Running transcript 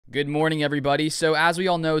Good morning, everybody. So as we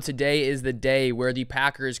all know, today is the day where the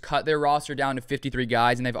Packers cut their roster down to 53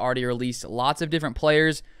 guys, and they've already released lots of different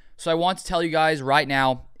players. So I want to tell you guys right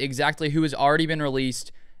now exactly who has already been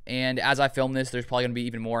released, and as I film this, there's probably going to be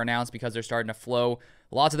even more announced because they're starting to flow.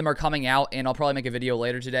 Lots of them are coming out, and I'll probably make a video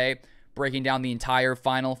later today breaking down the entire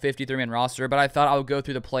final 53-man roster, but I thought I would go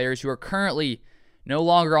through the players who are currently no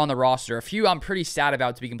longer on the roster. A few I'm pretty sad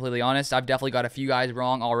about, to be completely honest. I've definitely got a few guys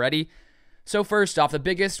wrong already. So first off, the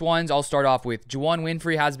biggest ones I'll start off with. Juwann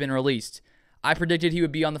Winfree has been released. I predicted he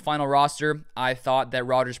would be on the final roster. I thought that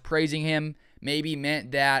Rodgers praising him maybe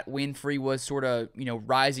meant that Winfree was sort of,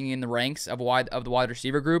 rising in the ranks of the wide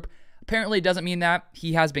receiver group. Apparently, it doesn't mean that.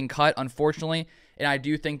 He has been cut, unfortunately, and I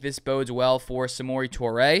do think this bodes well for Samori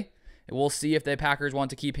Toure. We'll see if the Packers want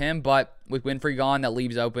to keep him, but with Winfree gone, that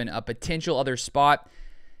leaves open a potential other spot.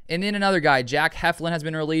 And then another guy, Heflin, has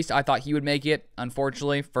been released. I thought he would make it.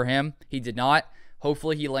 Unfortunately for him, he did not.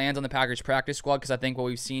 Hopefully he lands on the Packers practice squad because I think what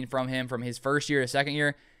we've seen from him from his first year to second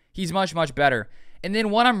year, he's much, much better. And then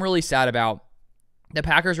one I'm really sad about, the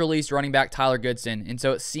Packers released running back Tyler Goodson. And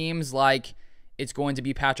so it seems like it's going to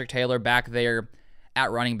be Patrick Taylor back there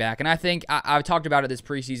at running back. And I think I've talked about it this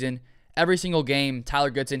preseason. Every single game, Tyler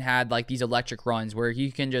Goodson had like these electric runs where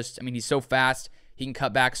he can just, he's so fast. He can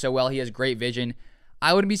cut back so well. He has great vision.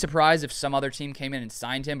 I wouldn't be surprised if some other team came in and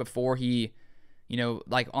signed him before he,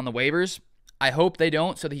 like on the waivers. I hope they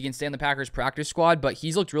don't so that he can stay on the Packers practice squad, but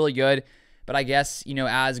he's looked really good. But I guess,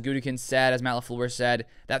 as Goodon said, as Matt LaFleur said,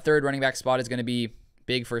 that third running back spot is going to be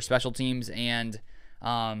big for special teams and,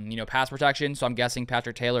 pass protection. So I'm guessing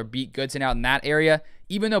Patrick Taylor beat Goodson out in that area.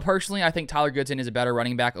 Even though personally, I think Tyler Goodson is a better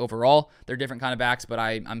running back overall. They're different kind of backs, but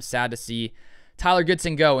I'm sad to see Tyler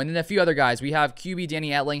Goodson go. And then a few other guys. We have QB Danny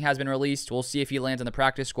Etling has been released. We'll see if he lands on the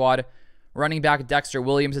practice squad. Running back Dexter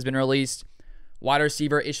Williams has been released. Wide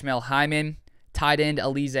receiver Ishmael Hyman. Tight end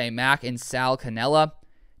Alize Mack and Sal Cannella.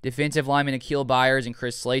 Defensive lineman Akil Byers and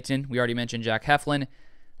Chris Slayton. We already mentioned Jack Heflin.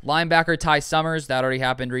 Linebacker Ty Summers. That already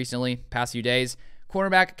happened recently, past few days.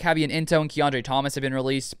 Cornerback Kavian Into and Keandre Thomas have been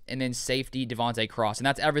released. And then safety Devontae Cross. And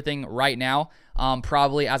that's everything right now.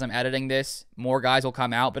 Probably as I'm editing this, more guys will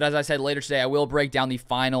come out. But as I said later today, I will break down the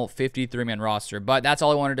final 53-man roster. But that's all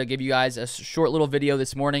I wanted to give you guys, a short little video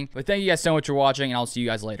this morning. But thank you guys so much for watching, and I'll see you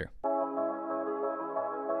guys later.